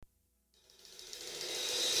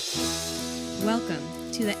Welcome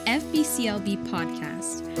to the FBCLB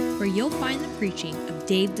podcast, where you'll find the preaching of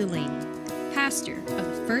Dave Delaney, pastor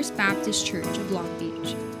of the First Baptist Church of Long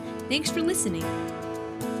Beach. Thanks for listening.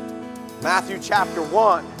 Matthew chapter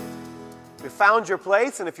 1. If you found your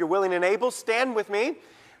place, and if you're willing and able, stand with me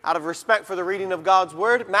out of respect for the reading of God's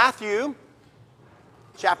Word. Matthew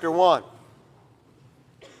chapter 1.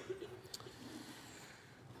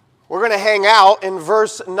 We're going to hang out in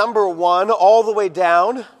verse number 1 all the way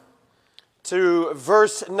down to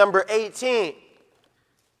verse number 18.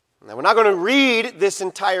 Now, we're not going to read this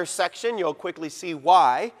entire section. You'll quickly see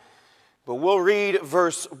why. But we'll read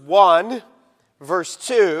verse 1, verse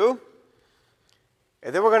 2,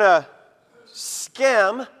 and then we're going to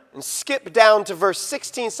skim and skip down to verse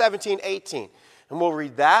 16, 17, 18. And we'll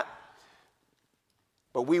read that.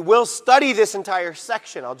 But we will study this entire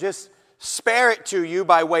section. I'll just spare it to you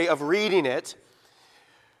by way of reading it.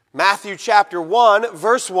 Matthew chapter 1,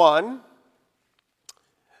 verse 1.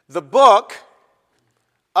 The book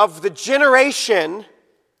of the generation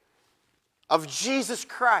of Jesus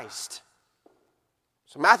Christ.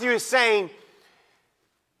 So Matthew is saying,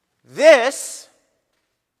 this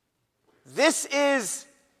is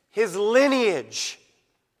his lineage.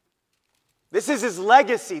 This is his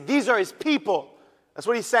legacy. These are his people. That's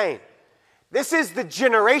what he's saying. This is the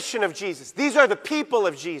generation of Jesus. These are the people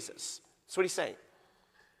of Jesus. That's what he's saying.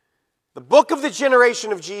 The book of the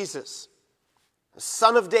generation of Jesus. The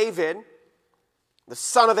son of David, the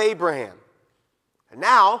son of Abraham. And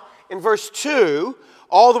now, in verse 2,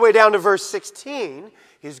 all the way down to verse 16,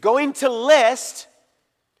 he's going to list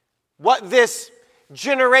what this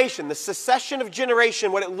generation, the succession of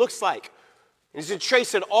generation, what it looks like. He's going to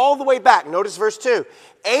trace it all the way back. Notice verse 2.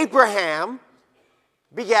 Abraham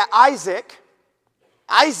begat Isaac.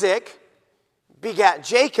 Isaac begat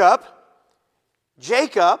Jacob.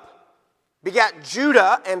 Jacob begat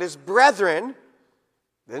Judah and his brethren.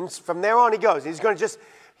 Then from there on he goes. He's going to just,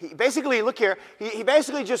 look here, he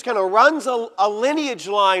basically just kind of runs a lineage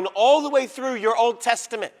line all the way through your Old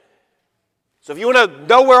Testament. So if you want to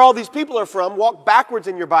know where all these people are from, walk backwards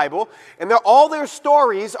in your Bible, and all their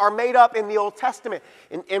stories are made up in the Old Testament.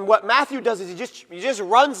 And what Matthew does is he just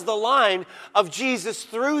runs the line of Jesus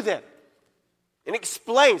through them. And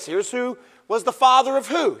explains, here's who was the father of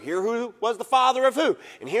who, here who was the father of who,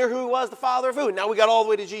 and here who was the father of who. And now we got all the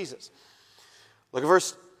way to Jesus. Look at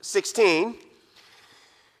verse 16.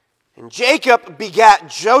 And Jacob begat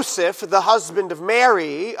Joseph, the husband of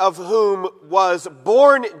Mary, of whom was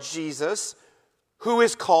born Jesus, who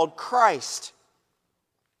is called Christ.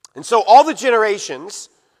 And so all the generations,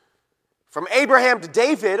 from Abraham to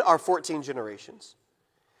David, are 14 generations.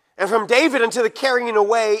 And from David unto the carrying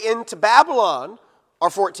away into Babylon are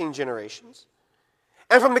 14 generations.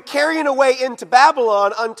 And from the carrying away into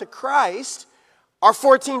Babylon unto Christ are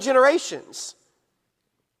 14 generations.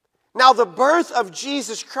 Now the birth of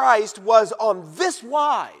Jesus Christ was on this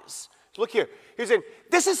wise. So look here. He's saying,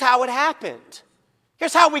 this is how it happened.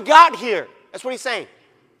 Here's how we got here. That's what he's saying.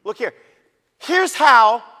 Look here. Here's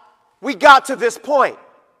how we got to this point.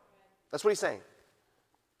 That's what he's saying.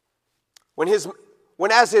 When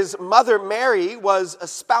as his mother Mary was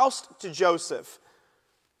espoused to Joseph,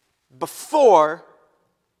 before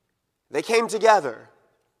they came together,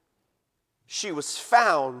 she was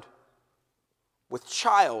found with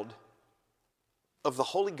child of the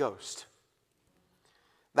Holy Ghost.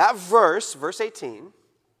 That verse 18,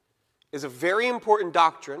 is a very important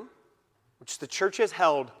doctrine which the church has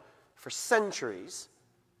held for centuries,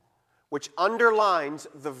 which underlines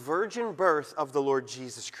the virgin birth of the Lord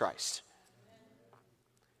Jesus Christ.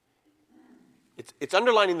 It's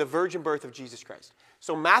underlining the virgin birth of Jesus Christ.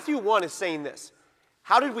 So Matthew 1 is saying this.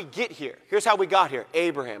 How did we get here? Here's how we got here.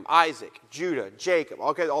 Abraham, Isaac, Judah, Jacob,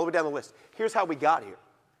 okay, all the way down the list. Here's how we got here.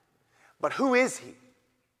 But who is he?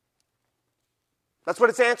 That's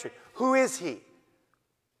what it's answering. Who is he?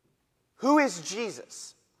 Who is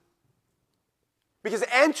Jesus? Because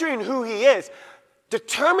answering who he is,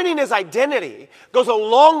 determining his identity, goes a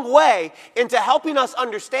long way into helping us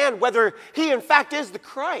understand whether he in fact is the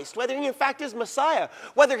Christ, whether he in fact is Messiah,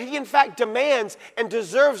 whether he in fact demands and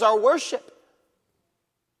deserves our worship.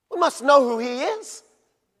 We must know who he is.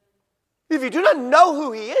 If you do not know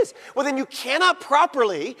who he is, well then you cannot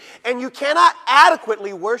properly and you cannot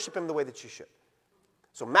adequately worship him the way that you should.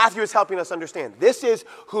 So Matthew is helping us understand this is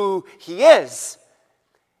who he is.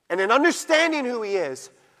 And in understanding who he is,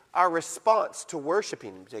 our response to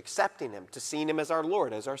worshiping him, to accepting him, to seeing him as our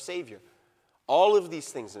Lord, as our Savior, all of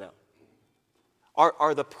these things now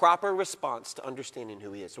are the proper response to understanding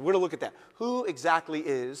who he is. So we're going to look at that. Who exactly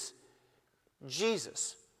is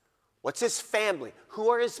Jesus? What's his family? Who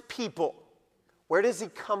are his people? Where does he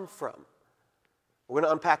come from? We're going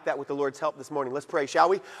to unpack that with the Lord's help this morning. Let's pray, shall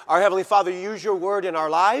we? Our Heavenly Father, use your word in our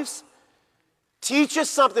lives. Teach us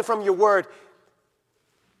something from your word.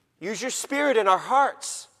 Use your spirit in our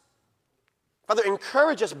hearts. Father,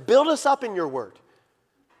 encourage us, build us up in your word.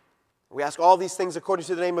 We ask all these things according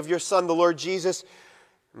to the name of your Son, the Lord Jesus.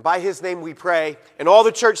 And by his name we pray. And all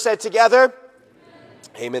the church said together,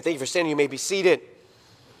 Amen. Amen. Thank you for standing. You may be seated.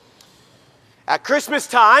 At Christmas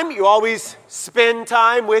time, you always spend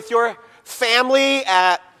time with your family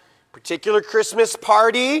at a particular Christmas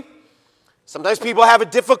party. Sometimes people have a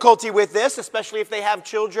difficulty with this, especially if they have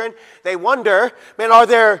children. They wonder, man, are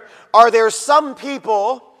there some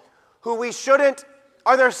people who we shouldn't,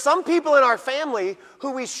 are there some people in our family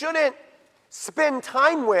who we shouldn't spend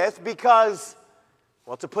time with because,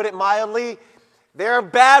 well, to put it mildly, they're a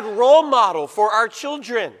bad role model for our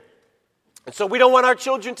children. And so we don't want our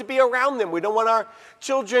children to be around them. We don't want our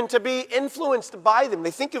children to be influenced by them. They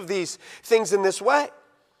think of these things in this way.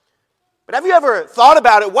 But have you ever thought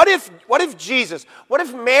about it? What if Jesus, what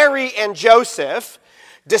if Mary and Joseph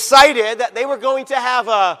decided that they were going to have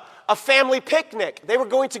a family picnic? They were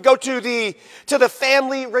going to go to the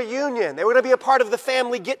family reunion. They were going to be a part of the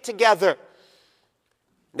family get-together.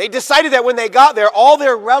 They decided that when they got there, all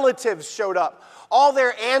their relatives showed up, all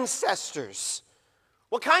their ancestors.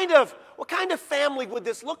 What kind of family would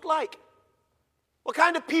this look like? What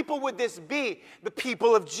kind of people would this be? The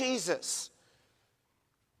people of Jesus.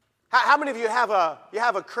 How many of you have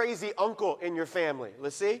a crazy uncle in your family?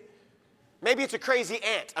 Let's see. Maybe it's a crazy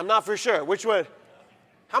aunt. I'm not for sure. Which one?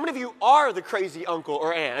 How many of you are the crazy uncle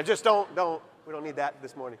or aunt? I just we don't need that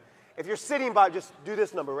this morning. If you're sitting by, just do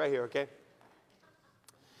this number right here, okay?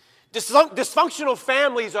 Dysfunctional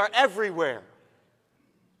families are everywhere.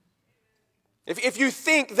 If you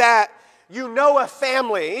think that you know a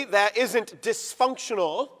family that isn't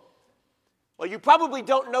dysfunctional, well, you probably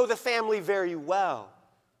don't know the family very well.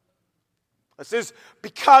 This is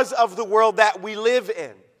because of the world that we live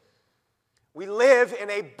in. We live in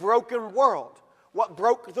a broken world. What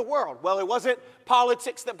broke the world? Well, it wasn't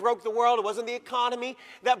politics that broke the world. It wasn't the economy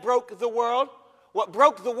that broke the world. What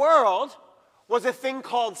broke the world was a thing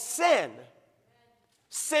called sin.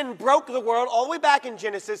 Sin broke the world all the way back in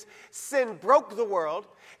Genesis. Sin broke the world.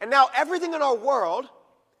 And now everything in our world,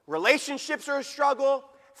 relationships are a struggle,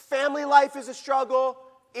 family life is a struggle,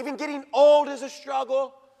 even getting old is a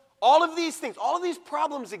struggle. All of these things, all of these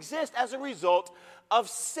problems exist as a result of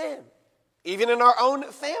sin, even in our own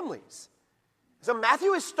families. So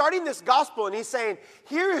Matthew is starting this gospel and he's saying,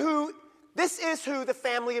 this is who the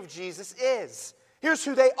family of Jesus is. Here's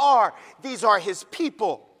who they are. These are his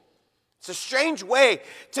people. It's a strange way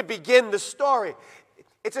to begin the story.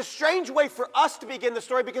 It's a strange way for us to begin the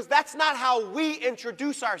story because that's not how we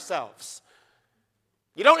introduce ourselves.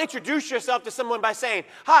 You don't introduce yourself to someone by saying,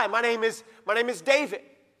 "Hi, my name is David,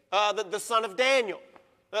 the son of Daniel,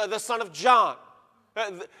 the son of John,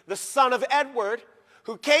 the son of Edward,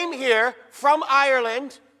 who came here from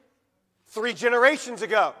Ireland 3 generations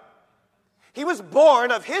ago. He was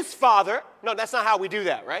born of his father." No, that's not how we do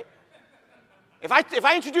that, right? If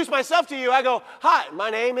I introduce myself to you, I go, "Hi, my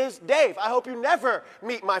name is Dave. I hope you never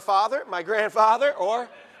meet my father, my grandfather, or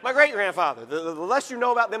my great-grandfather." The less you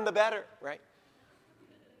know about them, the better, right?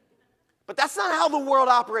 But that's not how the world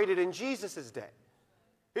operated in Jesus' day.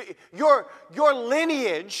 Your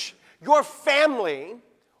lineage, your family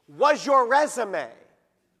was your resume.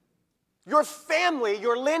 Your family,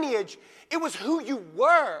 your lineage, it was who you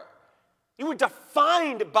were. You were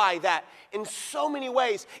defined by that in so many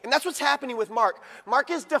ways. And that's what's happening with Mark. Mark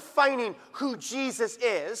is defining who Jesus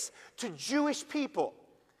is to Jewish people.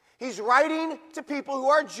 He's writing to people who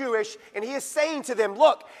are Jewish, and he is saying to them,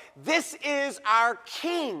 look, this is our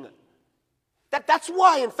king. That's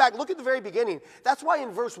why, in fact, look at the very beginning. That's why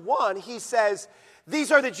in verse 1, he says,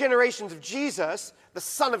 these are the generations of Jesus, the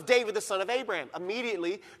son of David, the son of Abraham.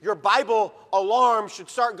 Immediately, your Bible alarm should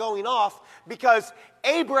start going off because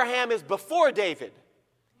Abraham is before David.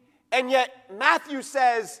 And yet, Matthew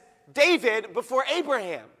says David before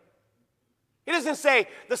Abraham. He doesn't say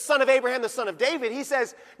the son of Abraham, the son of David. He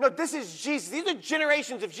says, no, this is Jesus. These are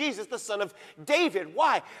generations of Jesus, the son of David.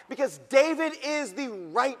 Why? Because David is the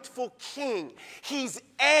rightful king. He's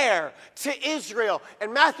heir to Israel.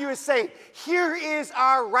 And Matthew is saying, here is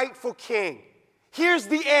our rightful king. Here's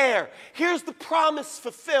the heir. Here's the promise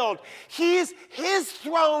fulfilled. His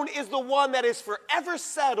throne is the one that is forever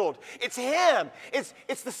settled. It's him.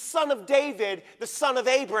 It's the son of David, the son of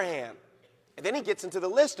Abraham. And then he gets into the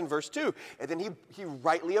list in verse 2. And then he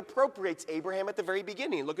rightly appropriates Abraham at the very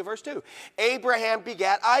beginning. Look at verse 2. Abraham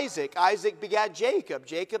begat Isaac. Isaac begat Jacob.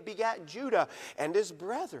 Jacob begat Judah and his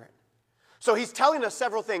brethren. So he's telling us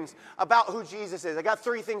several things about who Jesus is. I got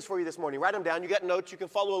 3 things for you this morning. Write them down. You got notes. You can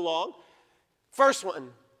follow along. First one,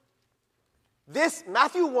 this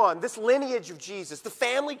Matthew 1, this lineage of Jesus, the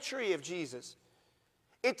family tree of Jesus,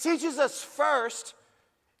 it teaches us first,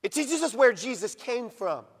 it teaches us where Jesus came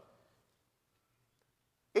from.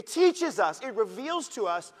 It teaches us, it reveals to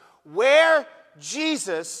us where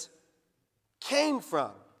Jesus came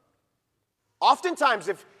from. Oftentimes,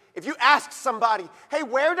 if you ask somebody, hey,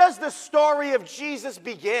 where does the story of Jesus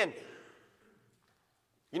begin?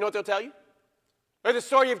 You know what they'll tell you? Or the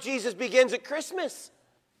story of Jesus begins at Christmas.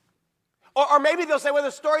 Or maybe they'll say, well,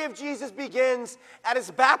 the story of Jesus begins at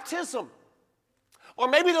his baptism. Or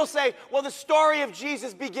maybe they'll say, well, the story of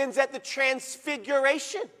Jesus begins at the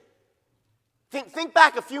transfiguration. Think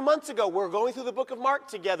back a few months ago. We're going through the book of Mark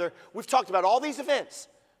together. We've talked about all these events.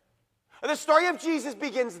 The story of Jesus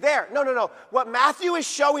begins there. No. What Matthew is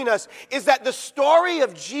showing us is that the story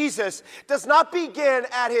of Jesus does not begin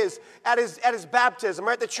at his baptism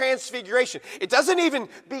or at the transfiguration. It doesn't even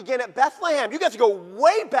begin at Bethlehem. You got to go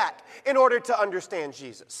way back in order to understand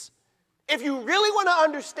Jesus. If you really want to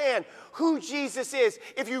understand who Jesus is,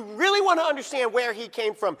 if you really want to understand where he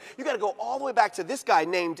came from, you got to go all the way back to this guy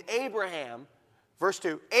named Abraham. Verse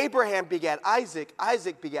 2, Abraham begat Isaac,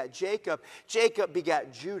 Isaac begat Jacob, Jacob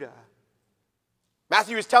begat Judah.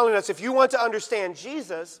 Matthew is telling us if you want to understand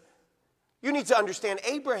Jesus, you need to understand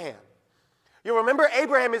Abraham. You remember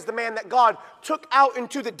Abraham is the man that God took out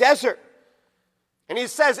into the desert. And he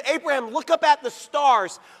says, Abraham, look up at the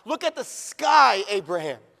stars. Look at the sky,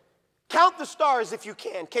 Abraham. Count the stars if you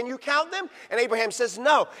can. Can you count them? And Abraham says,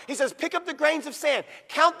 no. He says, pick up the grains of sand.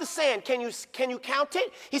 Count the sand. Can you count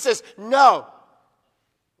it? He says, no.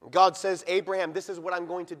 God says, Abraham, this is what I'm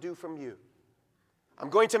going to do from you. I'm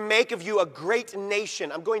going to make of you a great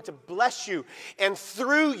nation. I'm going to bless you. And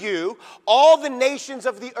through you, all the nations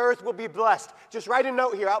of the earth will be blessed. Just write a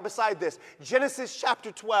note here out beside this. Genesis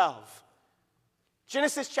chapter 12.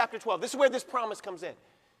 Genesis chapter 12. This is where this promise comes in.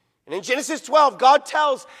 And in Genesis 12, God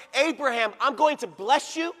tells Abraham, I'm going to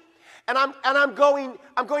bless you. And I'm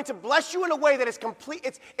going to bless you in a way that is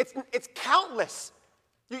complete. It's countless.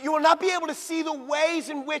 You will not be able to see the ways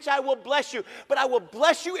in which I will bless you, but I will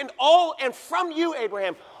bless you in all, and from you,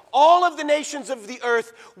 Abraham, all of the nations of the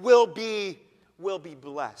earth will be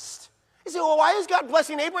blessed. You say, well, why is God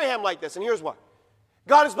blessing Abraham like this? And here's why.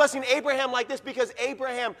 God is blessing Abraham like this because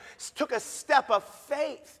Abraham took a step of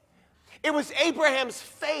faith. It was Abraham's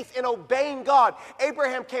faith in obeying God.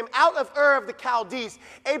 Abraham came out of Ur of the Chaldees.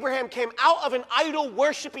 Abraham came out of an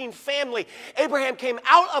idol-worshiping family. Abraham came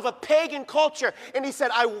out of a pagan culture. And he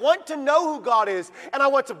said, I want to know who God is, and I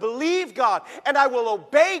want to believe God, and I will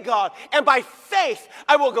obey God. And by faith,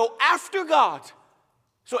 I will go after God.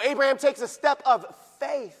 So Abraham takes a step of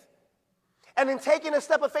faith. And in taking a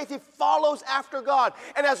step of faith, he follows after God.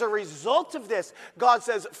 And as a result of this, God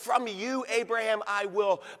says, from you, Abraham, I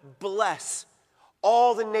will bless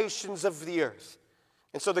all the nations of the earth.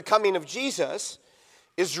 And so the coming of Jesus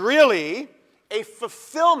is really a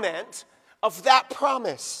fulfillment of that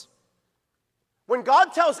promise. When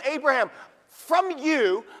God tells Abraham, from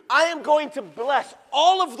you, I am going to bless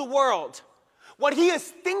all of the world, what he is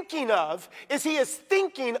thinking of is he is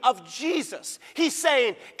thinking of Jesus. He's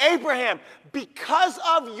saying, Abraham, because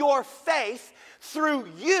of your faith, through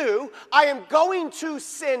you, I am going to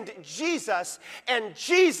send Jesus, and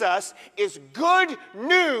Jesus is good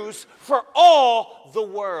news for all the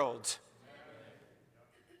world.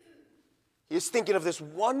 He is thinking of this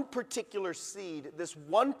one particular seed, this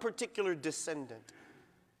one particular descendant.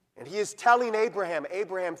 And he is telling Abraham,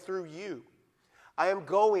 Abraham, through you, I am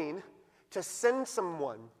going to send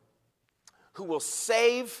someone who will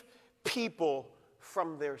save people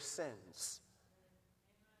from their sins.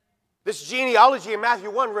 This genealogy in Matthew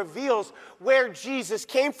 1 reveals where Jesus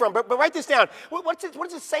came from. But write this down. What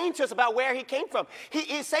is it saying to us about where he came from?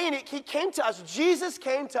 He's saying he came to us. Jesus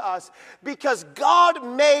came to us because God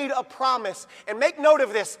made a promise. And make note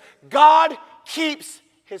of this. God keeps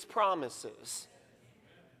his promises.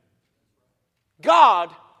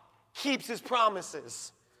 God keeps his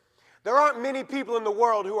promises. There aren't many people in the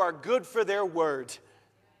world who are good for their word.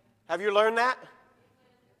 Have you learned that?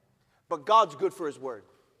 But God's good for his word.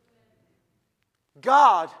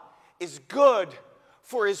 God is good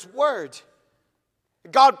for his word.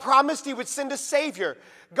 God promised he would send a Savior.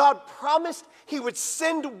 God promised he would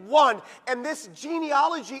send one. And this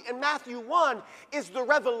genealogy in Matthew 1 is the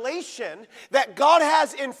revelation that God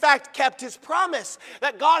has in fact kept his promise,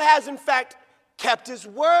 that God has in fact kept his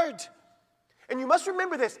word. And you must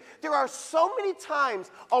remember this. There are so many times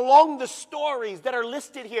along the stories that are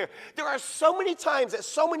listed here, there are so many times at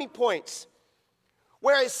so many points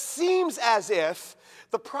where it seems as if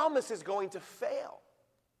the promise is going to fail.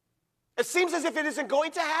 It seems as if it isn't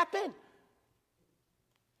going to happen.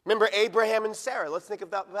 Remember Abraham and Sarah. Let's think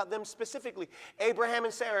about them specifically. Abraham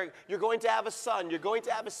and Sarah, you're going to have a son. You're going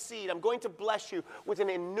to have a seed. I'm going to bless you with an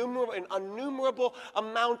innumerable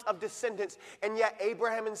amount of descendants. And yet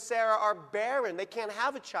Abraham and Sarah are barren. They can't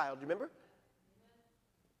have a child, remember?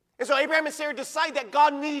 And so Abraham and Sarah decide that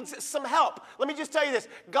God needs some help. Let me just tell you this.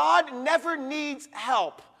 God never needs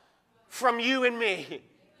help from you and me.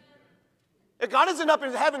 God isn't up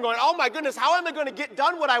in heaven going, oh my goodness, how am I going to get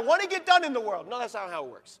done what I want to get done in the world? No, that's not how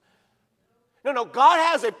it works. No, God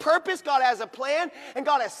has a purpose, God has a plan, and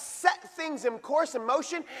God has set things in course and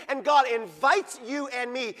motion, and God invites you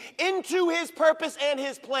and me into his purpose and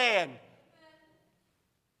his plan.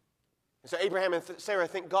 And so Abraham and Sarah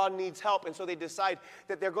think God needs help, and so they decide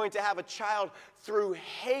that they're going to have a child through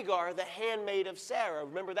Hagar, the handmaid of Sarah.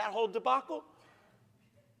 Remember that whole debacle?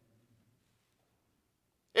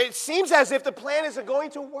 It seems as if the plan isn't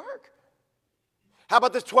going to work. How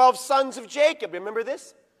about the 12 sons of Jacob? Remember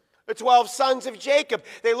this? The 12 sons of Jacob.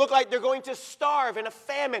 They look like they're going to starve in a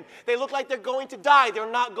famine. They look like they're going to die. They're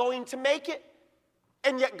not going to make it.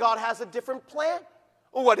 And yet God has a different plan.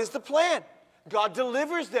 Well, what is the plan? God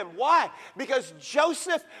delivers them. Why? Because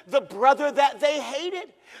Joseph, the brother that they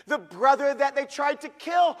hated, the brother that they tried to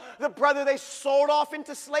kill, the brother they sold off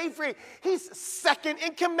into slavery, he's second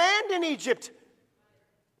in command in Egypt.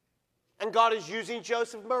 And God is using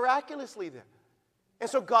Joseph miraculously there. And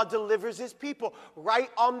so God delivers his people.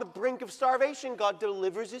 Right on the brink of starvation, God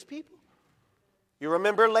delivers his people. You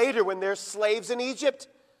remember later when they're slaves in Egypt,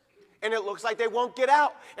 and it looks like they won't get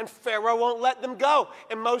out, and Pharaoh won't let them go.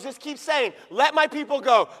 And Moses keeps saying, let my people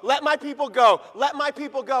go, let my people go, let my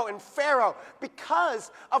people go. And Pharaoh,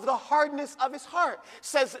 because of the hardness of his heart,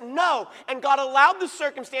 says no. And God allowed the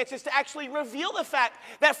circumstances to actually reveal the fact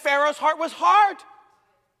that Pharaoh's heart was hard.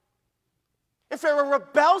 And Pharaoh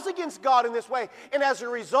rebels against God in this way. And as a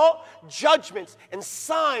result, judgments and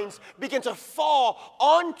signs begin to fall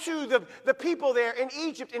onto the people there in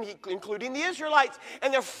Egypt, including the Israelites.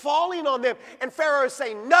 And they're falling on them. And Pharaoh is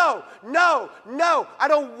saying, no, no, no. I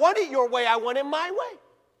don't want it your way. I want it my way.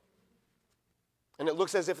 And it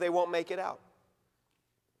looks as if they won't make it out.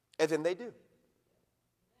 And then they do.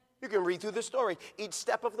 You can read through the story. Each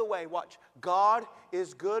step of the way, watch. God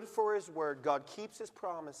is good for his word. God keeps his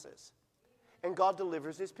promises. And God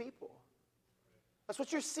delivers his people. That's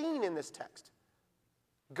what you're seeing in this text.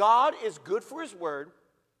 God is good for his word,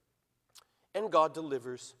 and God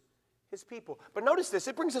delivers his people. But notice this,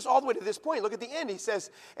 it brings us all the way to this point. Look at the end. He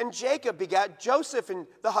says, and Jacob begat Joseph, and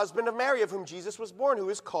the husband of Mary, of whom Jesus was born,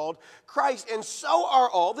 who is called Christ. And so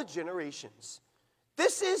are all the generations.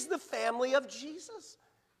 This is the family of Jesus.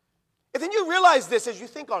 And then you realize this as you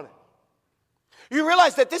think on it. You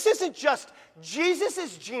realize that this isn't just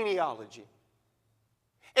Jesus' genealogy.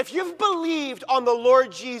 If you've believed on the Lord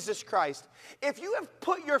Jesus Christ, if you have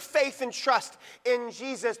put your faith and trust in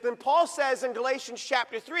Jesus, then Paul says in Galatians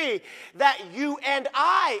chapter 3 that you and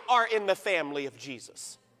I are in the family of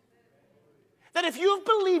Jesus. That if you have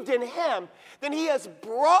believed in him, then he has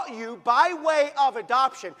brought you by way of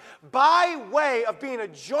adoption, by way of being a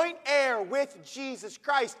joint heir with Jesus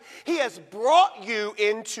Christ, he has brought you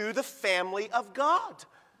into the family of God.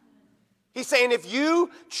 He's saying if you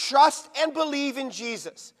trust and believe in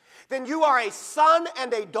Jesus, then you are a son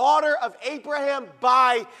and a daughter of Abraham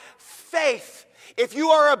by faith. If you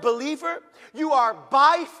are a believer, you are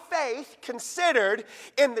by faith considered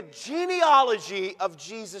in the genealogy of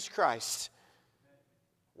Jesus Christ.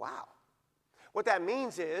 Wow. What that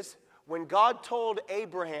means is, when God told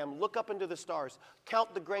Abraham, look up into the stars,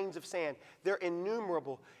 count the grains of sand, they're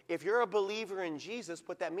innumerable. If you're a believer in Jesus,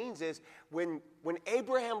 what that means is when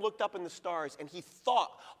Abraham looked up in the stars and he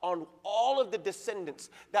thought on all of the descendants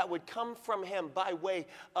that would come from him by way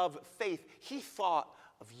of faith, he thought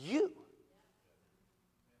of you.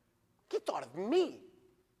 He thought of me.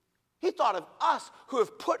 He thought of us who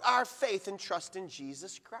have put our faith and trust in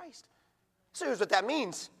Jesus Christ. So here's what that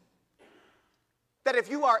means. That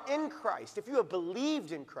if you are in Christ, if you have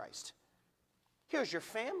believed in Christ, here's your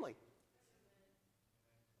family.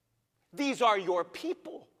 These are your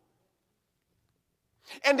people.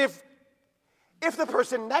 And if the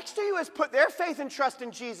person next to you has put their faith and trust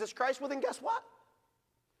in Jesus Christ, well then guess what?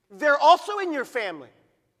 They're also in your family.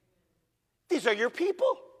 These are your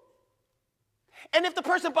people. And if the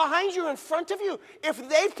person behind you, in front of you, if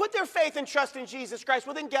they've put their faith and trust in Jesus Christ,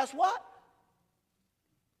 well then guess what?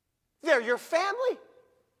 They're your family.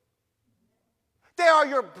 They are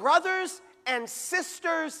your brothers and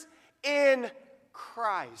sisters in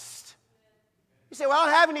Christ. You say, well, I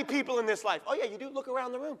don't have any people in this life. Oh, yeah, you do. Look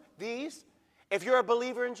around the room. These, if you're a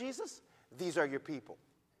believer in Jesus, these are your people.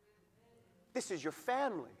 This is your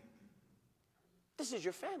family. This is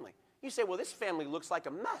your family. You say, well, this family looks like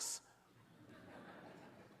a mess.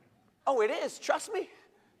 Oh, it is. Trust me.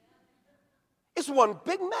 It's one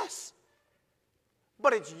big mess.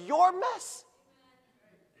 But it's your mess.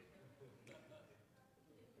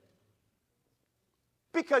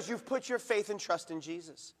 Because you've put your faith and trust in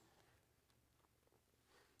Jesus.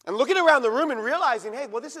 And looking around the room and realizing, hey,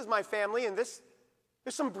 well, this is my family, and there's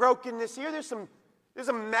some brokenness here, there's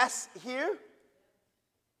a mess here.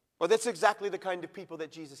 Well, that's exactly the kind of people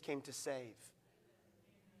that Jesus came to save.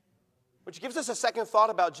 Which gives us a second thought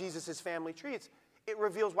about Jesus' family tree. It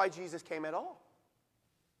reveals why Jesus came at all.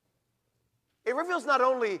 It reveals not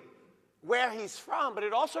only where he's from, but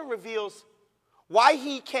it also reveals why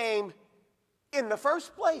he came in the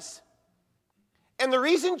first place. And the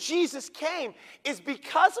reason Jesus came is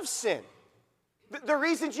because of sin. The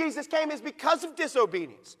reason Jesus came is because of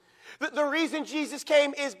disobedience. The reason Jesus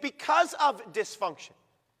came is because of dysfunction.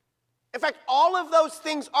 In fact, all of those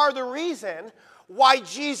things are the reason why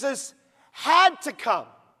Jesus had to come.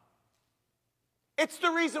 It's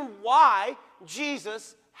the reason why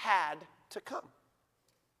Jesus had to come.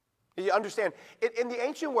 You understand? In the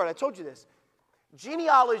ancient world, I told you this,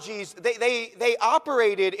 genealogies, they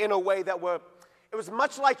operated in a way that it was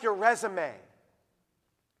much like your resume.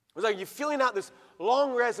 It was like you're filling out this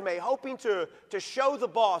long resume, hoping to show the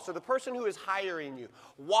boss or the person who is hiring you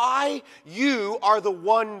why you are the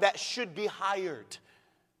one that should be hired.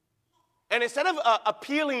 And instead of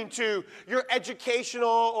appealing to your educational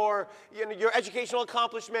or your educational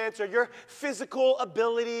accomplishments or your physical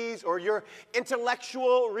abilities or your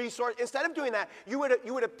intellectual resource, instead of doing that, you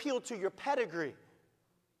would appeal to your pedigree.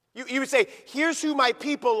 You would say, here's who my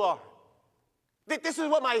people are. This is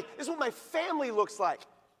what my family looks like.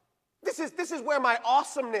 This is where my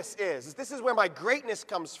awesomeness is. This is where my greatness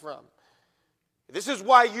comes from. This is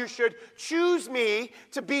why you should choose me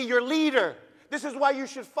to be your leader. This is why you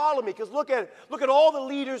should follow me, because look at all the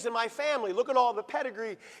leaders in my family. Look at all the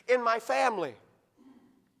pedigree in my family.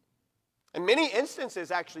 In many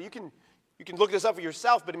instances, actually, you can look this up for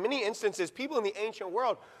yourself, but in many instances, people in the ancient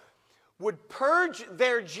world would purge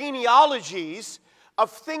their genealogies of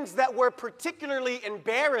things that were particularly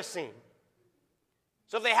embarrassing.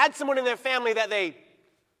 So if they had someone in their family that they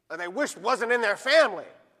wished wasn't in their family,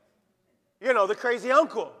 the crazy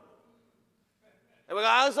uncle, and we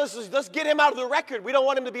go, let's get him out of the record. We don't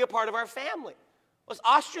want him to be a part of our family. Let's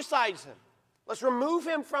ostracize him. Let's remove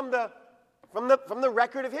him from the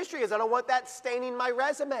record of history, because I don't want that staining my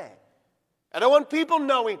resume. I don't want people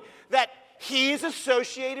knowing that he is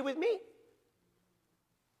associated with me.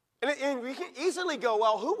 And we can easily go,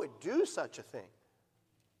 well, who would do such a thing?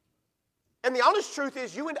 And the honest truth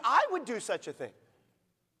is, you and I would do such a thing.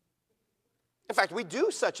 In fact, we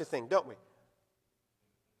do such a thing, don't we?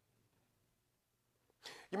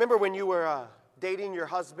 You remember when you were dating your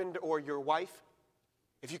husband or your wife?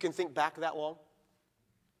 If you can think back that long.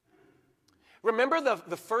 Remember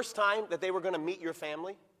the first time that they were going to meet your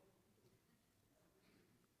family?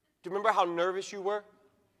 Do you remember how nervous you were?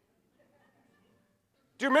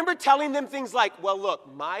 Do you remember telling them things like, well,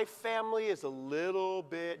 look, my family is a little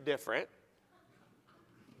bit different.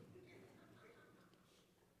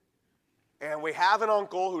 And we have an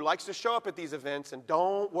uncle who likes to show up at these events, and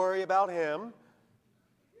don't worry about him.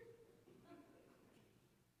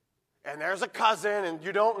 And there's a cousin, and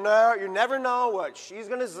you never know what she's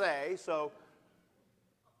going to say, so.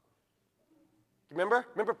 Remember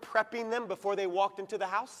prepping them before they walked into the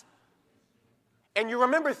house? And you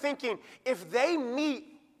remember thinking, if they meet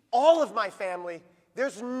all of my family,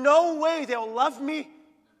 there's no way they'll love me,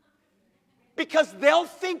 because they'll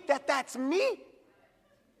think that that's me.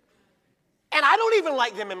 And I don't even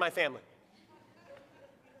like them in my family.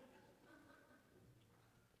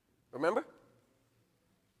 Remember?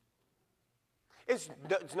 It's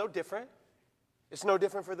no different. It's no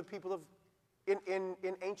different for the people in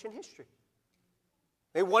ancient history.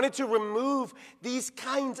 They wanted to remove these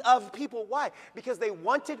kinds of people. Why? Because they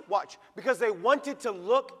wanted to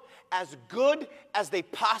look as good as they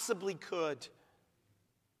possibly could.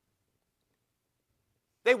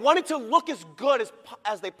 They wanted to look as good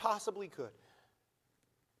as they possibly could.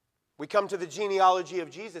 We come to the genealogy of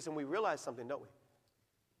Jesus and we realize something, don't we?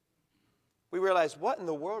 We realize, what in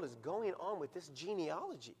the world is going on with this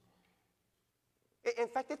genealogy? In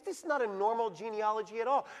fact, this is not a normal genealogy at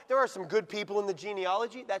all. There are some good people in the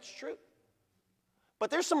genealogy, that's true. But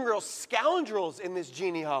there's some real scoundrels in this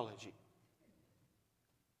genealogy.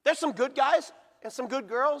 There's some good guys and some good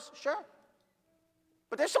girls, sure.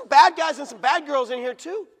 But there's some bad guys and some bad girls in here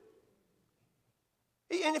too.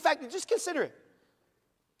 And in fact, just consider it.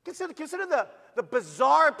 Consider the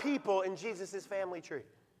bizarre people in Jesus' family tree.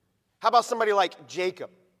 How about somebody like Jacob?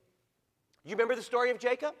 You remember the story of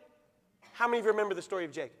Jacob? How many of you remember the story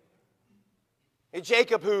of Jacob?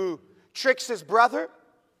 Jacob who tricks his brother.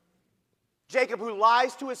 Jacob who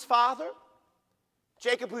lies to his father.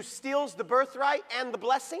 Jacob who steals the birthright and the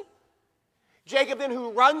blessing. Jacob then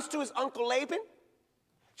who runs to his uncle Laban.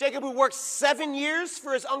 Jacob who works 7 years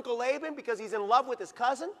for his uncle Laban because he's in love with his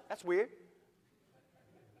cousin. That's weird.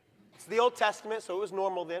 It's the Old Testament, so it was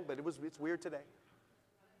normal then, but it's weird today.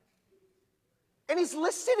 And he's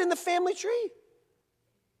listed in the family tree.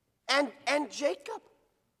 And Jacob.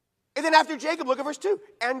 And then after Jacob, look at verse 2.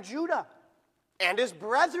 And Judah. And his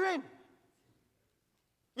brethren.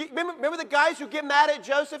 You remember the guys who get mad at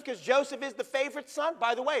Joseph because Joseph is the favorite son?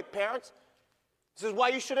 By the way, parents, this is why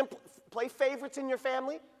you shouldn't play favorites in your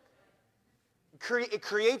family. It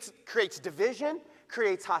creates division,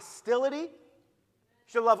 creates hostility. You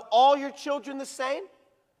should love all your children the same.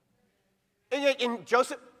 And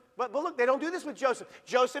Joseph, but look, they don't do this with Joseph.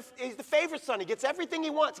 Joseph is the favorite son. He gets everything he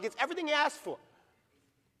wants. He gets everything he asks for.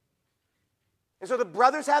 And so the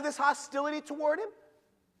brothers have this hostility toward him.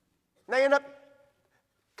 And they end up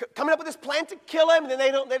coming up with this plan to kill him, and then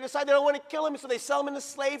they decide they don't want to kill him, so they sell him into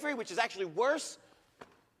slavery, which is actually worse.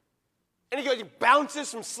 And he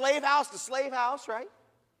bounces from slave house to slave house, right?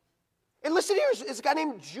 And listen here, is a guy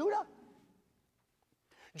named Judah.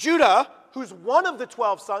 Judah, who's one of the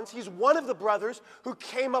 12 sons, he's one of the brothers who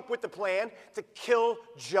came up with the plan to kill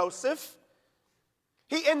Joseph.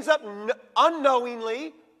 He ends up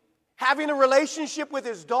unknowingly having a relationship with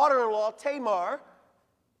his daughter-in-law, Tamar.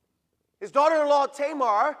 His daughter-in-law,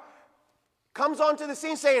 Tamar, comes onto the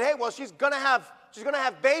scene saying, hey, well, she's gonna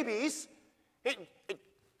have babies.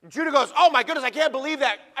 Judah goes, oh my goodness, I can't believe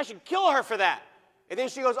that. I should kill her for that. And then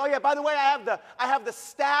she goes, oh yeah, by the way, I have the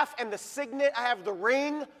staff and the signet, I have the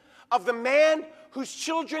ring of the man whose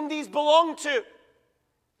children these belong to.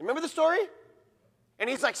 Remember the story? And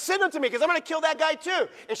he's like, send them to me because I'm going to kill that guy too.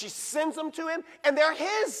 And she sends them to him and they're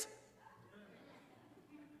his.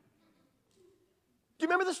 Do you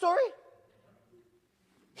remember the story?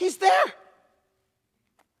 He's there.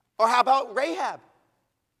 Or how about Rahab?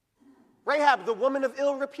 Rahab, the woman of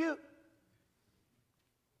ill repute.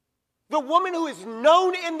 The woman who is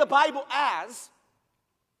known in the Bible as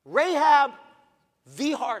Rahab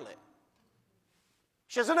the harlot.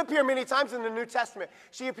 She doesn't appear many times in the New Testament.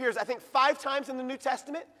 She appears, I think, 5 times in the New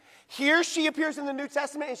Testament. Here she appears in the New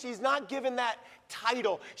Testament, and she's not given that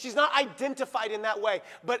title. She's not identified in that way.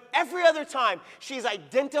 But every other time, she's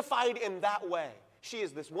identified in that way. She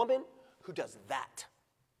is this woman who does that.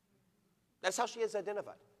 That's how she is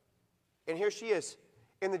identified. And here she is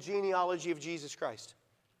in the genealogy of Jesus Christ.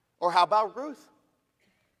 Or how about Ruth?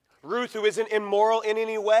 Ruth, who isn't immoral in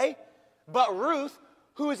any way, but Ruth,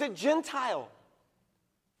 who is a Gentile.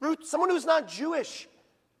 Ruth, someone who's not Jewish.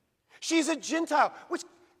 She's a Gentile, which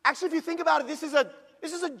actually, if you think about it, this is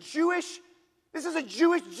a Jewish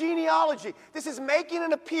genealogy. This is making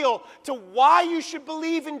an appeal to why you should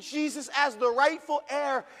believe in Jesus as the rightful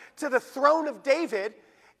heir to the throne of David,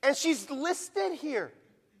 and she's listed here.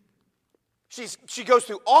 She goes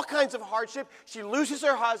through all kinds of hardship. She loses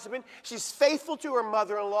her husband. She's faithful to her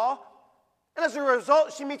mother-in-law. And as a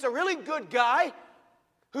result, she meets a really good guy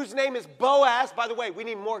whose name is Boaz. By the way, we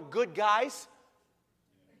need more good guys.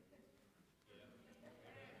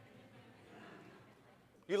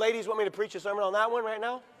 You ladies want me to preach a sermon on that one right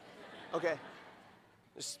now? Okay.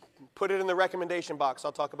 Just put it in the recommendation box.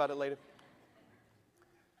 I'll talk about it later.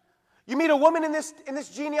 You meet a woman in this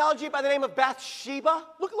genealogy by the name of Bathsheba.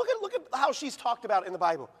 Look at how she's talked about in the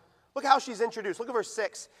Bible. Look how she's introduced. Look at verse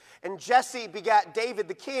 6. And Jesse begat David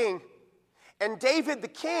the king, and David the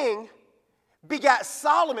king begat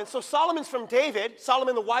Solomon. So Solomon's from David.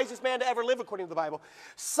 Solomon, the wisest man to ever live according to the Bible.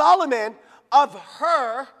 Solomon of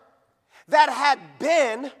her that had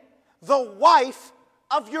been the wife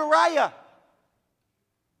of Uriah.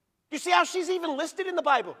 You see how she's even listed in the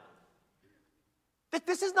Bible?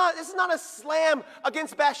 This is not a slam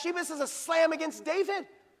against Bathsheba. This is a slam against David.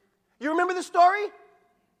 You remember the story?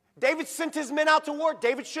 David sent his men out to war.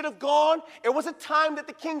 David should have gone. It was a time that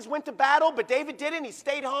the kings went to battle, but David didn't. He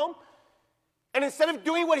stayed home. And instead of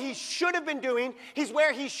doing what he should have been doing, he's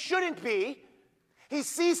where he shouldn't be. He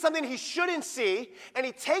sees something he shouldn't see, and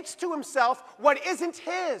he takes to himself what isn't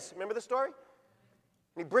his. Remember the story?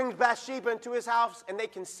 And he brings Bathsheba into his house, and they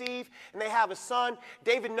conceive, and they have a son.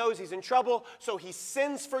 David knows he's in trouble, so he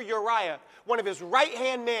sends for Uriah, one of his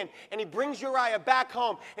right-hand men, and he brings Uriah back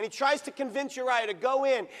home, and he tries to convince Uriah to go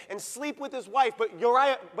in and sleep with his wife, but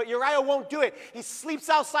Uriah won't do it. He sleeps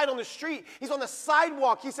outside on the street. He's on the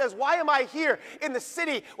sidewalk. He says, why am I here in the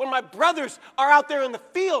city when my brothers are out there in the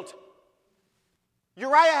field?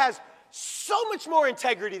 Uriah has so much more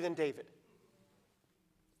integrity than David.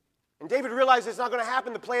 And David realizes it's not going to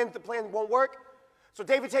happen. The plan won't work. So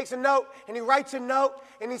David takes a note, and he writes a note,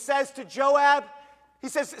 and he says to Joab, he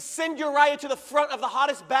says, send Uriah to the front of the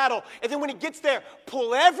hottest battle. And then when he gets there,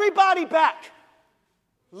 pull everybody back.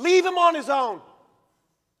 Leave him on his own.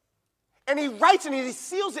 And he writes it, and he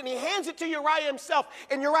seals it, and he hands it to Uriah himself.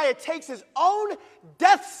 And Uriah takes his own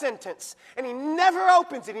death sentence, and he never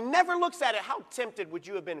opens it. He never looks at it. How tempted would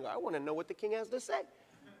you have been? I want to know what the king has to say.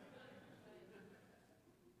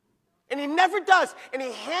 And he never does. And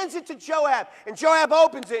he hands it to Joab. And Joab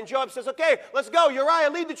opens it. And Joab says, okay, let's go. Uriah,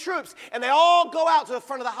 lead the troops. And they all go out to the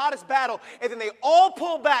front of the hottest battle. And then they all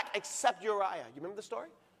pull back except Uriah. You remember the story?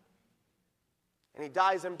 And he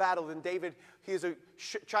dies in battle. Then David,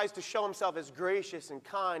 tries to show himself as gracious and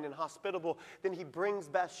kind and hospitable. Then he brings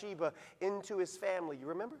Bathsheba into his family. You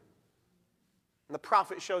remember? And the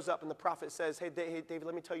prophet shows up. And the prophet says, hey, David,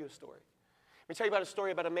 let me tell you a story. Let me tell you about a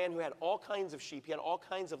story about a man who had all kinds of sheep. He had all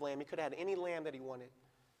kinds of lamb. He could have had any lamb that he wanted.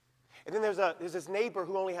 And then there's this neighbor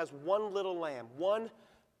who only has one little lamb, one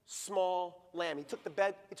small lamb. He took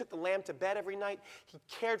the lamb to bed every night. He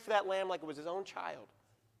cared for that lamb like it was his own child.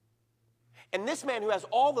 And this man who has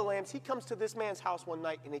all the lambs, he comes to this man's house one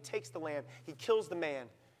night, and he takes the lamb, he kills the man,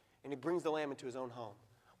 and he brings the lamb into his own home.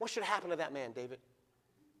 What should happen to that man, David?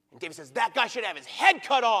 And David says, that guy should have his head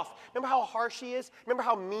cut off. Remember how harsh he is? Remember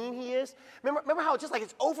how mean he is? Remember how just like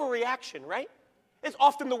it's overreaction, right? It's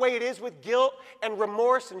often the way it is with guilt and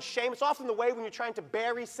remorse and shame. It's often the way when you're trying to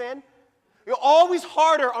bury sin. You're always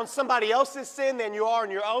harder on somebody else's sin than you are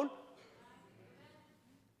on your own.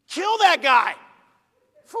 Kill that guy.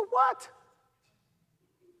 For what?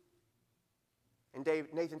 And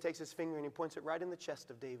Nathan takes his finger and he points it right in the chest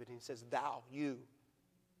of David. And he says,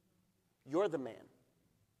 you're the man.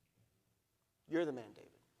 You're the man, David.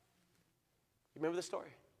 You remember the story?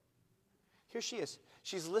 Here she is.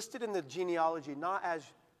 She's listed in the genealogy not as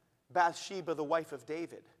Bathsheba, the wife of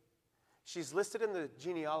David. She's listed in the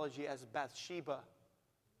genealogy as Bathsheba,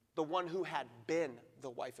 the one who had been the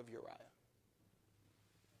wife of Uriah.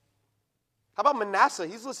 How about Manasseh?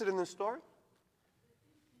 He's listed in this story.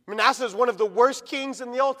 Manasseh is one of the worst kings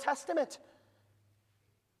in the Old Testament.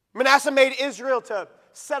 Manasseh made Israel to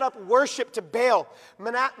set up worship to Baal.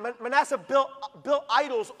 Manasseh built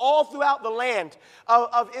idols all throughout the land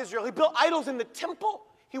of Israel. He built idols in the temple.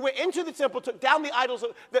 He went into the temple, took down the idols,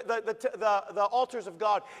 the altars of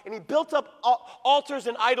God, and he built up altars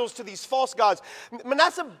and idols to these false gods.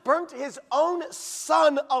 Manasseh burnt his own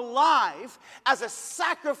son alive as a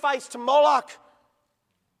sacrifice to Moloch.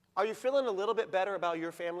 Are you feeling a little bit better about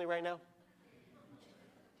your family right now?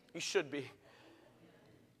 You should be.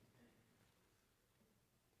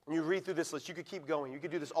 When you read through this list, you could keep going. You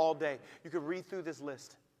could do this all day. You could read through this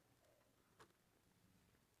list.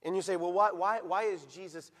 And you say, well, why is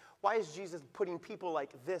Jesus putting people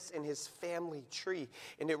like this in his family tree?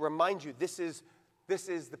 And it reminds you, this is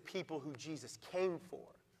the people who Jesus came for.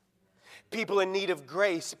 People in need of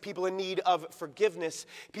grace, people in need of forgiveness,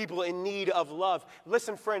 people in need of love.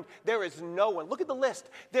 Listen, friend, there is no one. Look at the list.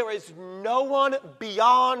 There is no one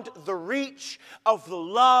beyond the reach of the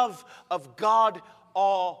love of God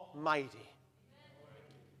Almighty.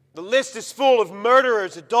 The list is full of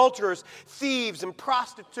murderers, adulterers, thieves, and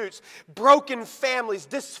prostitutes, broken families,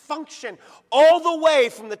 dysfunction, all the way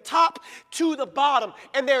from the top to the bottom.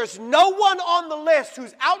 And there's no one on the list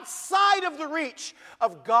who's outside of the reach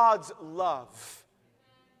of God's love.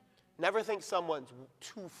 Never think someone's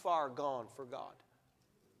too far gone for God.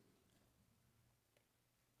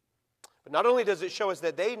 But not only does it show us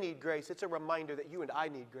that they need grace, it's a reminder that you and I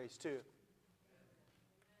need grace too.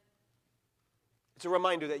 It's a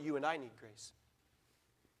reminder that you and I need grace.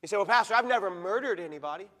 You say, well, Pastor, I've never murdered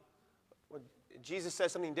anybody. Well, Jesus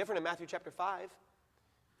says something different in Matthew chapter 5.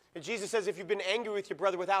 And Jesus says if you've been angry with your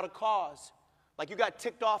brother without a cause, like you got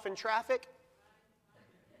ticked off in traffic,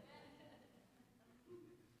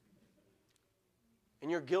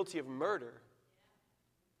 and you're guilty of murder.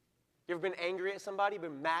 You ever been angry at somebody,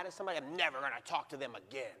 been mad at somebody? I'm never going to talk to them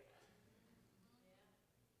again.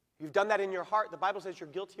 You've done that in your heart. The Bible says you're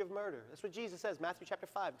guilty of murder. That's what Jesus says, Matthew chapter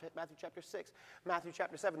 5, Matthew chapter 6, Matthew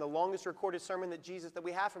chapter 7, the longest recorded sermon that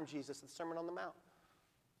we have from Jesus, the Sermon on the Mount.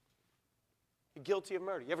 You're guilty of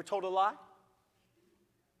murder. You ever told a lie?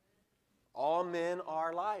 All men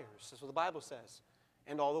are liars. That's what the Bible says.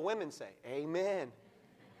 And all the women say, amen.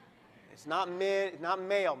 It's not men, not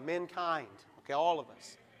male, mankind. Okay, all of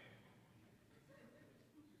us.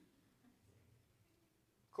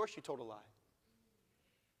 Of course you told a lie.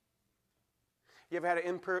 You ever had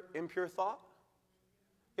an impure thought?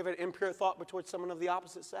 You ever had an impure thought towards someone of the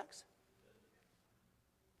opposite sex?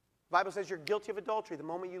 The Bible says you're guilty of adultery. The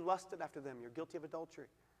moment you lusted after them, you're guilty of adultery.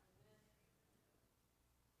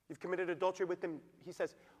 You've committed adultery with them, he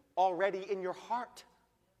says, already in your heart.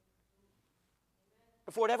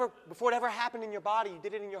 Before it ever happened in your body, you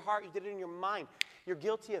did it in your heart, you did it in your mind. You're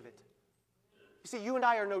guilty of it. You see, you and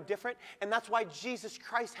I are no different, and that's why Jesus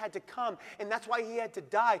Christ had to come, and that's why he had to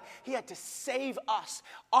die. He had to save us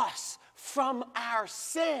from our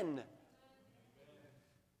sin.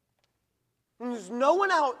 And there's no one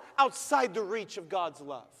outside the reach of God's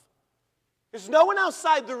love. There's no one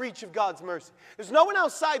outside the reach of God's mercy. There's no one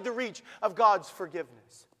outside the reach of God's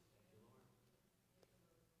forgiveness.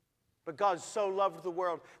 But God so loved the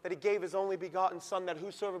world that he gave his only begotten Son, that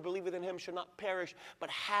whosoever believeth in him should not perish, but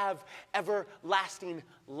have everlasting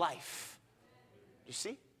life. You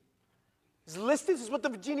see? This list, this is what the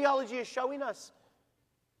genealogy is showing us.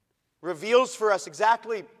 Reveals for us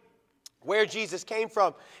exactly where Jesus came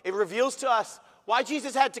from. It reveals to us why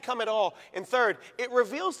Jesus had to come at all. And third, it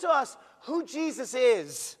reveals to us who Jesus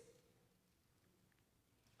is.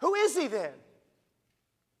 Who is he then?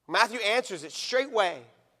 Matthew answers it straightway.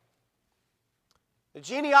 The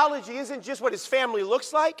genealogy isn't just what his family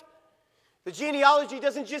looks like. The genealogy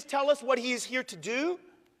doesn't just tell us what he is here to do.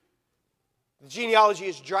 The genealogy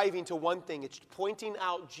is driving to one thing. It's pointing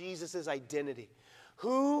out Jesus' identity.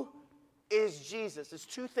 Who is Jesus? There's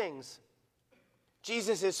two things.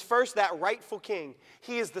 Jesus is first that rightful king.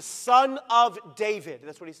 He is the son of David.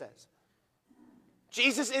 That's what he says.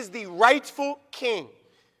 Jesus is the rightful king.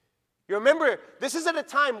 You remember, this is at a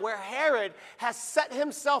time where Herod has set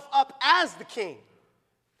himself up as the king.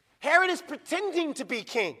 Herod is pretending to be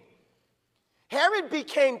king. Herod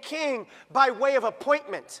became king by way of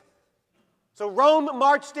appointment. So Rome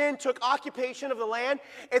marched in, took occupation of the land,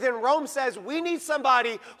 and then Rome says, we need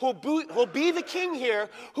somebody who'll be the king here,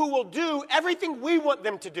 who will do everything we want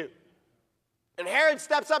them to do. And Herod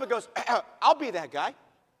steps up and goes, I'll be that guy.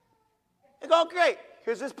 They go, great,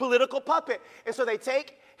 here's this political puppet. And so they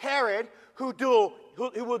take Herod, who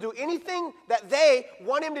will do anything that they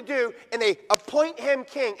want him to do, and they appoint him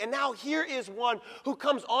king. And now here is one who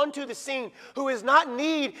comes onto the scene who does not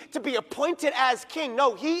need to be appointed as king.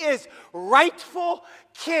 No, he is rightful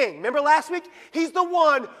king. Remember last week? He's the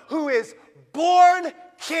one who is born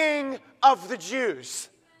king of the Jews.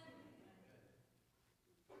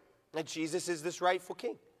 And Jesus is this rightful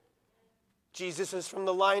king. Jesus is from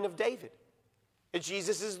the line of David. And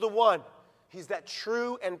Jesus is the one. He's that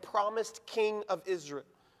true and promised king of Israel,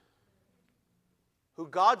 who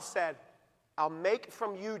God said, I'll make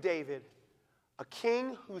from you, David, a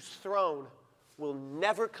king whose throne will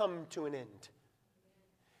never come to an end.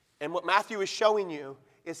 And what Matthew is showing you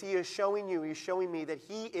is he's showing me that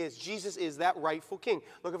Jesus is that rightful king.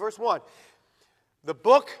 Look at verse 1. The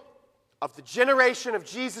book of the generation of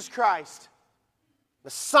Jesus Christ, the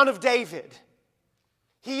son of David.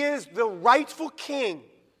 He is the rightful king.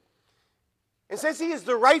 And since he is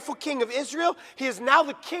the rightful king of Israel, he is now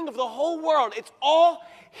the king of the whole world. It's all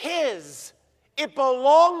his. It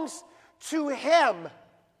belongs to him.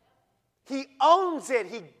 He owns it.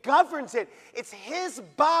 He governs it. It's his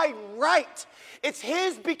by right. It's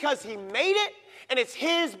his because he made it, and it's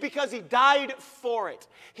his because he died for it.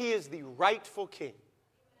 He is the rightful king.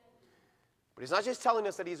 But he's not just telling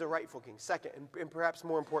us that he's a rightful king. Second, and perhaps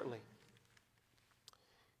more importantly,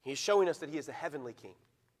 he's showing us that he is a heavenly king.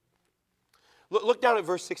 Look down at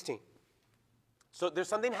verse 16. So there's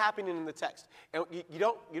something happening in the text. And you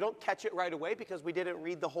don't catch it right away because we didn't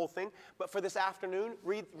read the whole thing. But for this afternoon,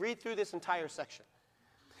 read through this entire section.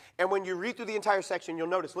 And when you read through the entire section, you'll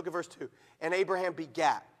notice, look at verse 2. And Abraham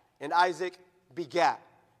begat, and Isaac begat,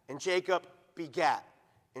 and Jacob begat,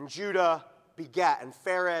 and Judah begat, and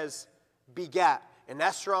Pharez begat, and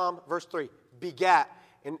Esrom, verse 3, begat,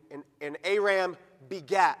 and Aram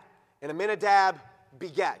begat, and Amminadab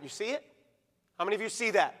begat. You see it? How many of you see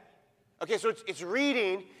that? Okay, so it's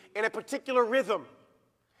reading in a particular rhythm.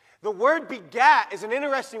 The word begat is an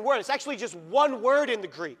interesting word. It's actually just one word in the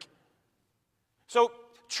Greek. So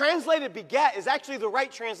translated begat is actually the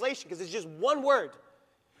right translation because it's just one word.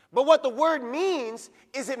 But what the word means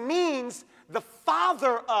is it means the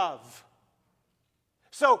father of.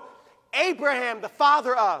 So Abraham, the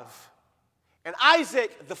father of, and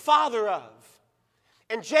Isaac, the father of,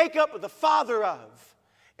 and Jacob, the father of,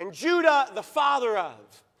 and Judah, the father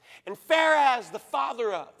of. and Pharez the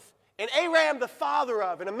father of, and Aram the father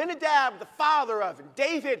of, and Amminadab the father of, and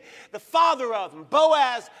David the father of, and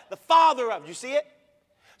Boaz the father of. You see it?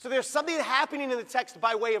 So there's something happening in the text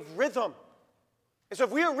by way of rhythm. And so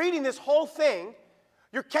if we are reading this whole thing,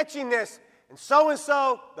 you're catching this, and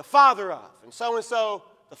so the father of, and so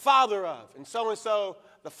the father of, and so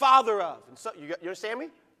the father of. And so, you understand me?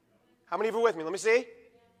 How many of you are with me? Let me see.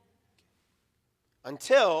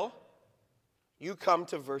 Until you come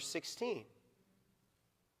to verse 16.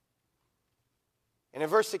 And in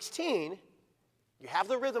verse 16, you have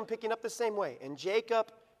the rhythm picking up the same way. And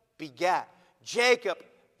Jacob begat. Jacob,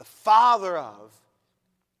 the father of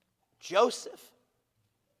Joseph.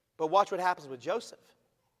 But watch what happens with Joseph.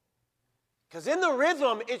 Because in the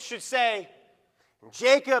rhythm, it should say,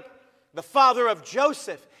 Jacob, the father of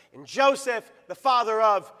Joseph, and Joseph, the father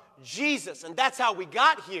of Jesus. And that's how we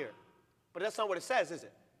got here. But that's not what it says, is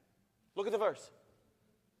it? Look at the verse.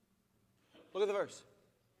 Look at the verse.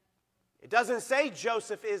 It doesn't say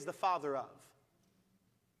Joseph is the father of.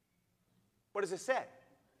 What does it say?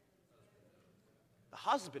 The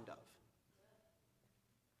husband of.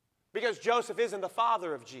 Because Joseph isn't the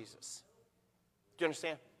father of Jesus. Do you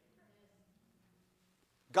understand?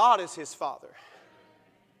 God is his father.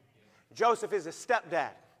 Joseph is his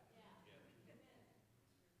stepdad.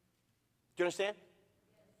 Do you understand?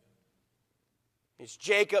 It's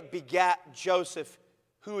Jacob begat Joseph.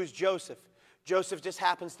 Who is Joseph? Joseph just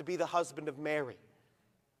happens to be the husband of Mary.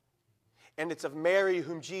 And it's of Mary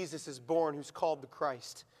whom Jesus is born, who's called the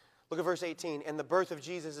Christ. Look at verse 18. And the birth of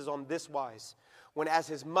Jesus is on this wise. When as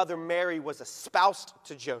his mother Mary was espoused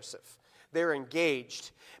to Joseph, they're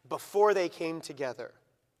engaged, before they came together,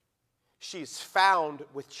 she's found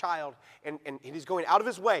with child. And he's going out of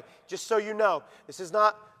his way, just so you know, this is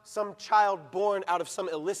not some child born out of some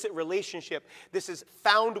illicit relationship. This is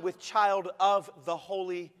found with child of the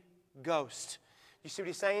Holy Ghost. You see what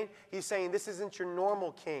he's saying? He's saying this isn't your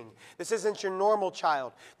normal king. This isn't your normal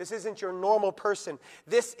child. This isn't your normal person.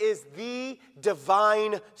 This is the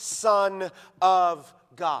divine Son of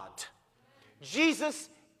God. Jesus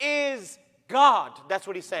is God. That's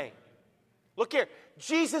what he's saying. Look here.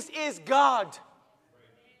 Jesus is God.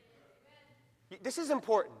 This is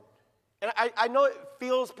important. And I know it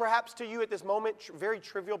feels perhaps to you at this moment very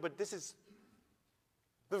trivial, but this is,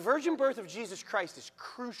 the virgin birth of Jesus Christ is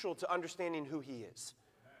crucial to understanding who he is.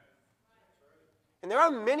 And there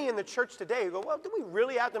are many in the church today who go, well, do we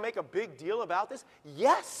really have to make a big deal about this?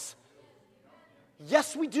 Yes.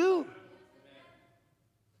 Yes, we do.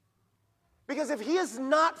 Because if he is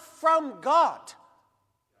not from God,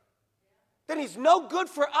 then he's no good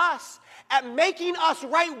for us at making us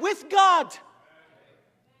right with God.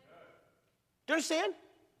 Do you understand?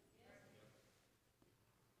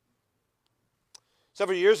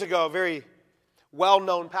 Several years ago, a very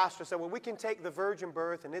well-known pastor said, well, we can take the virgin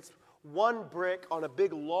birth and it's one brick on a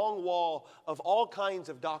big long wall of all kinds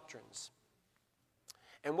of doctrines.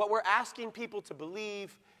 And what we're asking people to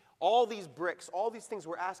believe, all these bricks, all these things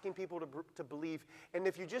we're asking people to believe, and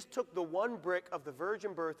if you just took the one brick of the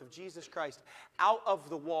virgin birth of Jesus Christ out of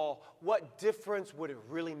the wall, what difference would it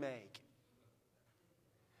really make?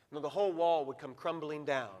 No, the whole wall would come crumbling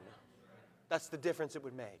down. That's the difference it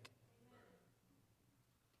would make.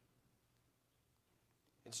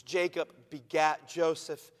 It's Jacob begat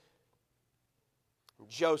Joseph.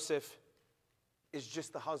 Joseph is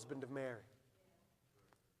just the husband of Mary.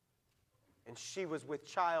 And she was with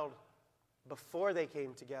child before they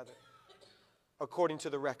came together, according to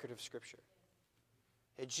the record of Scripture.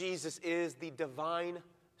 And Jesus is the divine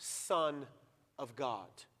Son of God.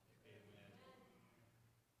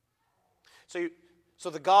 So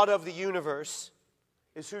the God of the universe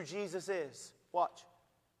is who Jesus is. Watch.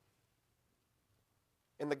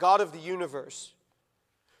 And the God of the universe,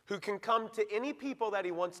 who can come to any people that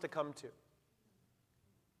he wants to come to.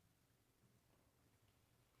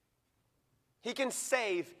 He can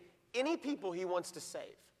save any people he wants to save.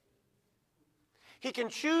 He can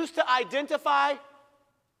choose to identify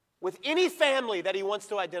with any family that he wants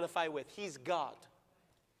to identify with. He's God.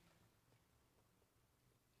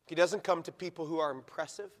 He doesn't come to people who are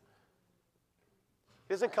impressive.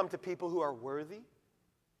 He doesn't come to people who are worthy.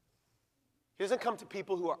 He doesn't come to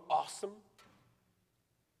people who are awesome.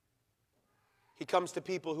 He comes to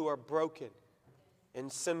people who are broken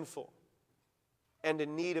and sinful and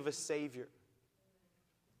in need of a Savior.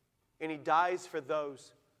 And he dies for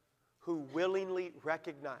those who willingly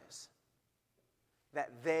recognize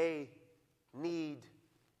that they need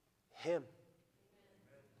him.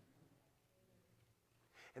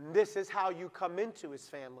 And this is how you come into his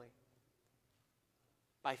family.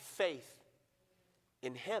 By faith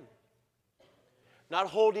in him. Not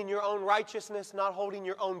holding your own righteousness, not holding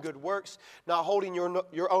your own good works, not holding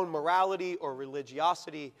your own morality or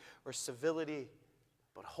religiosity or civility,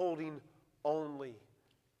 but holding only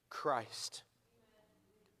Christ.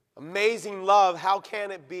 Amazing love, how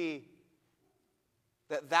can it be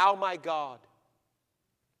that thou, my God,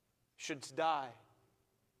 shouldst die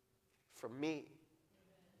for me?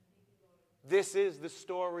 This is the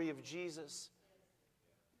story of Jesus.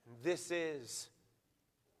 And this is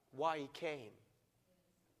why he came.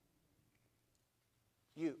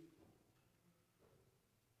 You.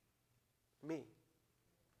 Me.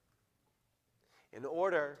 In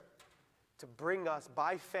order to bring us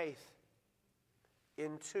by faith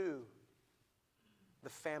into the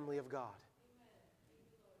family of God.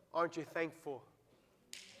 Aren't you thankful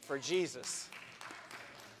for Jesus?